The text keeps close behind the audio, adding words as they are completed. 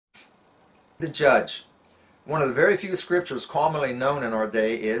The judge. One of the very few scriptures commonly known in our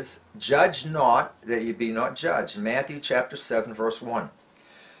day is, "Judge not, that ye be not judged." Matthew chapter 7, verse 1.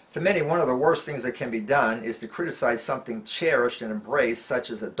 To many, one of the worst things that can be done is to criticize something cherished and embraced, such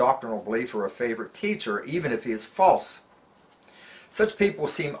as a doctrinal belief or a favorite teacher, even if he is false. Such people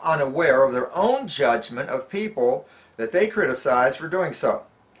seem unaware of their own judgment of people that they criticize for doing so.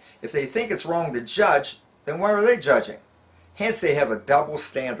 If they think it's wrong to judge, then why are they judging? Hence, they have a double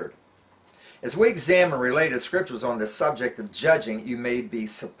standard. As we examine related scriptures on this subject of judging, you may be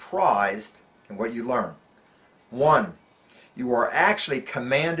surprised in what you learn. 1. You are actually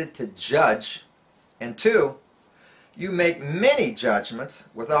commanded to judge. And 2. You make many judgments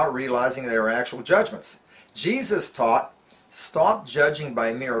without realizing they are actual judgments. Jesus taught, "Stop judging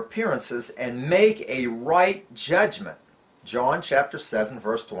by mere appearances and make a right judgment." John chapter 7,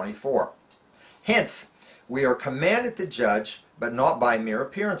 verse 24. Hence, we are commanded to judge, but not by mere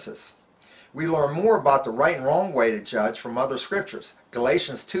appearances. We learn more about the right and wrong way to judge from other scriptures.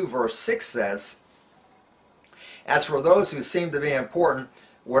 Galatians 2 verse 6 says, "As for those who seem to be important,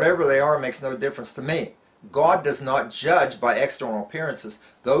 whatever they are makes no difference to me. God does not judge by external appearances.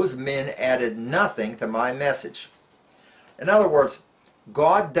 Those men added nothing to my message." In other words,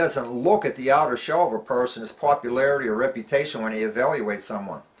 God doesn't look at the outer shell of a person, his popularity or reputation, when he evaluates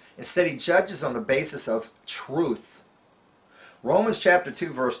someone. Instead, he judges on the basis of truth. Romans chapter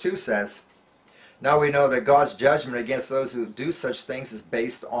 2 verse 2 says, "Now we know that God's judgment against those who do such things is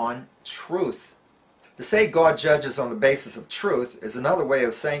based on truth." To say God judges on the basis of truth is another way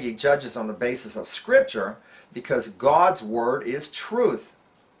of saying he judges on the basis of Scripture, because God's word is truth.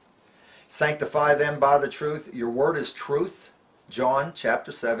 "Sanctify them by the truth. Your word is truth." John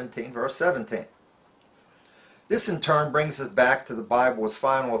chapter 17 verse 17. This in turn brings us back to the Bible as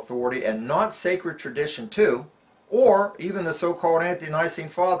final authority and not sacred tradition too, or even the so-called ante-Nicene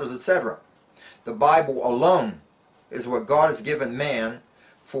Fathers, etc. The Bible alone is what God has given man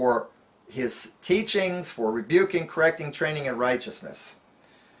for his teachings, for rebuking, correcting, training in righteousness.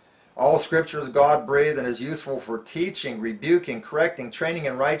 All Scripture is God-breathed and is useful for teaching, rebuking, correcting, training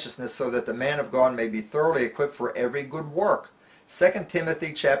in righteousness, so that the man of God may be thoroughly equipped for every good work. 2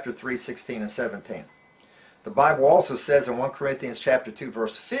 Timothy chapter 3, 16 and 17. The Bible also says in 1 Corinthians chapter 2,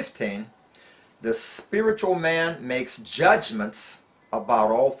 verse 15, "The spiritual man makes judgments about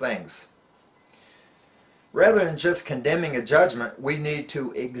all things." Rather than just condemning a judgment, we need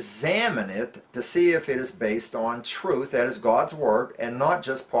to examine it to see if it is based on truth, that is God's Word, and not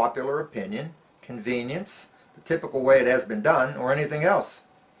just popular opinion, convenience, the typical way it has been done, or anything else.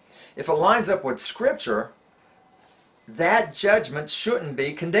 If it lines up with Scripture, that judgment shouldn't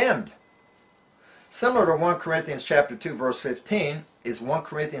be condemned. Similar to 1 Corinthians chapter 2, verse 15, is 1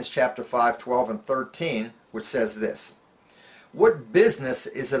 Corinthians chapter 5, 12 and 13, which says this, "What business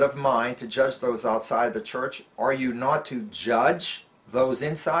is it of mine to judge those outside the church? Are you not to judge those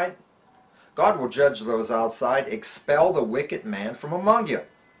inside? God will judge those outside. Expel the wicked man from among you."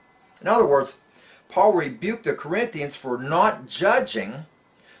 In other words, Paul rebuked the Corinthians for not judging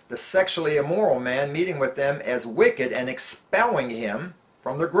the sexually immoral man, meeting with them as wicked and expelling him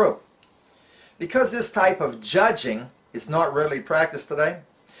from their group. Because this type of judging is not readily practiced today,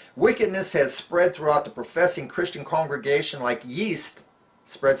 wickedness has spread throughout the professing Christian congregation like yeast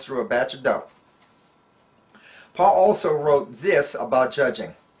spreads through a batch of dough. Paul also wrote this about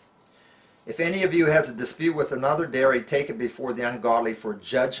judging. "If any of you has a dispute with another, dare he take it before the ungodly for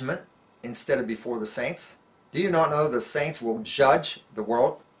judgment instead of before the saints? Do you not know the saints will judge the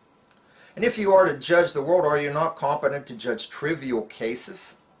world? And if you are to judge the world, are you not competent to judge trivial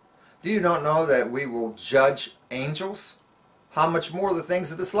cases? Do you not know that we will judge angels? How much more the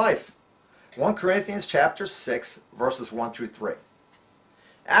things of this life?" 1 Corinthians chapter 6, verses 1 through 3.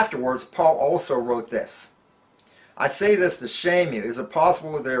 Afterwards, Paul also wrote this, "I say this to shame you. Is it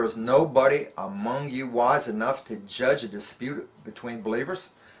possible that there is nobody among you wise enough to judge a dispute between believers?"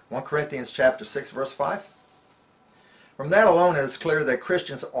 1 Corinthians chapter 6, verse 5. From that alone, it is clear that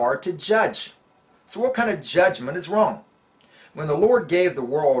Christians are to judge. So what kind of judgment is wrong? When the Lord gave the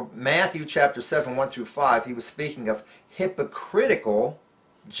world Matthew chapter 7, 1 through 5, he was speaking of hypocritical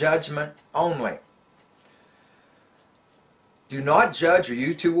judgment only. "Do not judge, or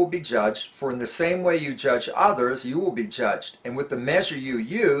you too will be judged. For in the same way you judge others, you will be judged. And with the measure you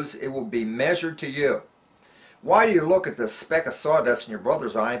use, it will be measured to you. Why do you look at the speck of sawdust in your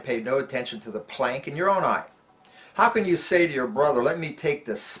brother's eye and pay no attention to the plank in your own eye? How can you say to your brother, 'Let me take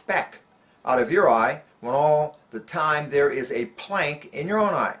the speck out of your eye,' when all the time there is a plank in your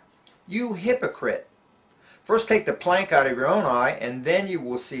own eye? You hypocrite! First take the plank out of your own eye, and then you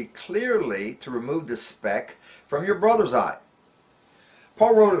will see clearly to remove the speck from your brother's eye."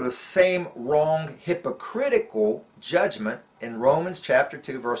 Paul wrote of the same wrong, hypocritical judgment in Romans chapter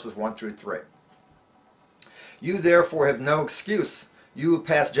 2, verses 1 through 3. You therefore have no excuse, you who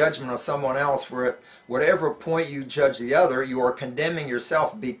pass judgment on someone else, for at whatever point you judge the other, you are condemning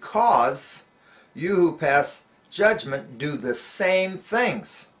yourself, because you who pass judgment do the same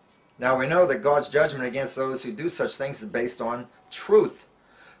things. Now we know that God's judgment against those who do such things is based on truth.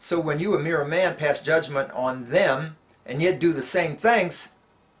 So when you, a mere man, pass judgment on them and yet do the same things,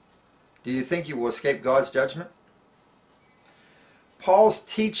 do you think you will escape God's judgment? Paul's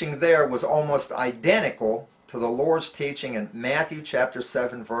teaching there was almost identical to the Lord's teaching in Matthew chapter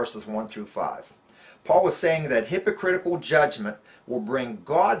 7, verses 1 through 5. Paul was saying that hypocritical judgment will bring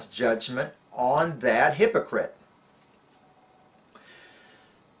God's judgment on that hypocrite.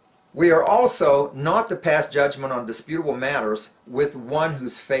 We are also not to pass judgment on disputable matters with one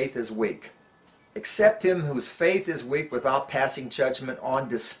whose faith is weak. Accept him whose faith is weak without passing judgment on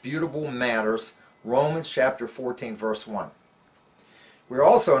disputable matters. Romans chapter 14, verse 1. We are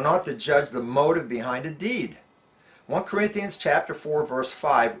also not to judge the motive behind a deed. 1 Corinthians chapter 4, verse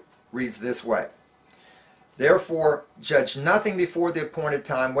 5 reads this way. Therefore, judge nothing before the appointed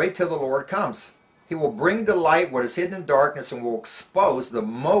time. Wait till the Lord comes. He will bring to light what is hidden in darkness and will expose the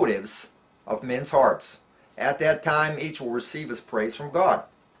motives of men's hearts. At that time, each will receive his praise from God.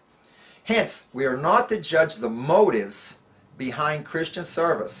 Hence, we are not to judge the motives behind Christian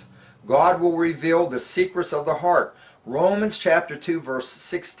service. God will reveal the secrets of the heart. Romans chapter 2, verse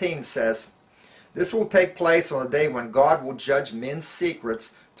 16 says, this will take place on the day when God will judge men's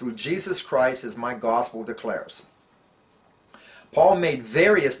secrets through Jesus Christ, as my gospel declares. Paul made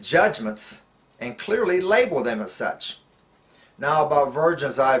various judgments and clearly labeled them as such. Now about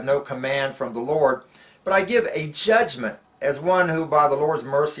virgins I have no command from the Lord, but I give a judgment as one who by the Lord's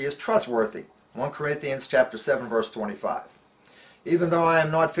mercy is trustworthy. 1 Corinthians chapter 7, verse 25. Even though I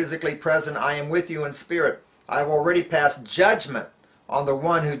am not physically present, I am with you in spirit. I have already passed judgment on the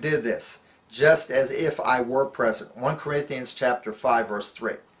one who did this, just as if I were present. 1 Corinthians chapter 5, verse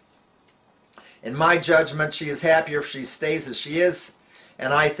 3. In my judgment, she is happier if she stays as she is,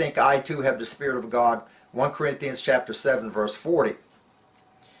 and I think I too have the Spirit of God. 1 Corinthians chapter 7, verse 40.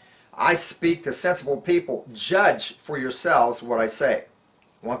 I speak to sensible people. Judge for yourselves what I say.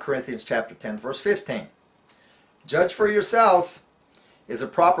 1 Corinthians chapter 10, verse 15. Judge for yourselves. Is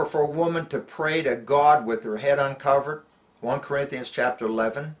it proper for a woman to pray to God with her head uncovered? 1 Corinthians chapter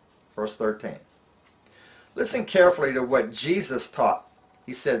 11, verse 13. Listen carefully to what Jesus taught.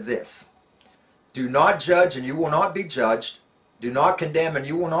 He said this, do not judge and you will not be judged. Do not condemn and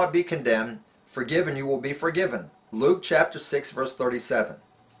you will not be condemned. Forgive and you will be forgiven. Luke chapter 6, verse 37.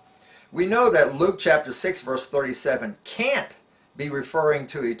 We know that Luke chapter 6, verse 37 can't be referring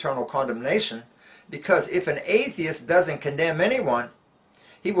to eternal condemnation, because if an atheist doesn't condemn anyone,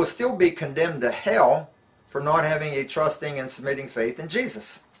 he will still be condemned to hell for not having a trusting and submitting faith in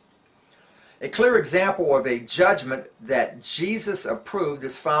Jesus. A clear example of a judgment that Jesus approved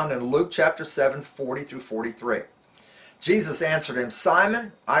is found in Luke chapter 7, 40 through 43. Jesus answered him,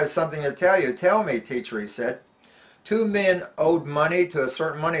 Simon, I have something to tell you. Tell me, teacher, he said. 2 men owed money to a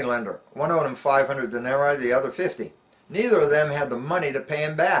certain moneylender. One owed him 500 denarii, the other 50. Neither of them had the money to pay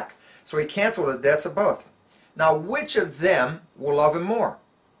him back, so he canceled the debts of both. Now, which of them will love him more?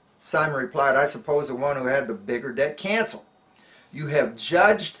 Simon replied, I suppose the one who had the bigger debt canceled. You have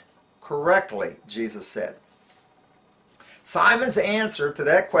judged correctly, Jesus said. Simon's answer to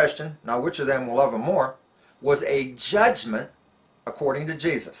that question, now which of them will love him more, was a judgment according to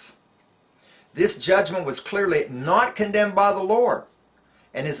Jesus. This judgment was clearly not condemned by the Lord,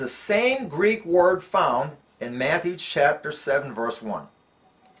 and is the same Greek word found in Matthew chapter 7, verse 1.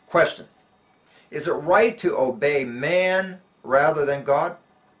 Question: is it right to obey man rather than God?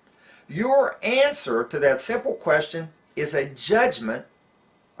 Your answer to that simple question is a judgment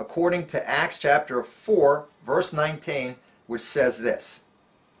according to Acts chapter 4, verse 19, which says this.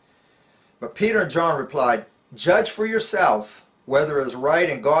 But Peter and John replied, judge for yourselves whether it is right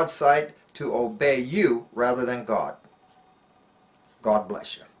in God's sight to obey you rather than God. God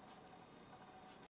bless you.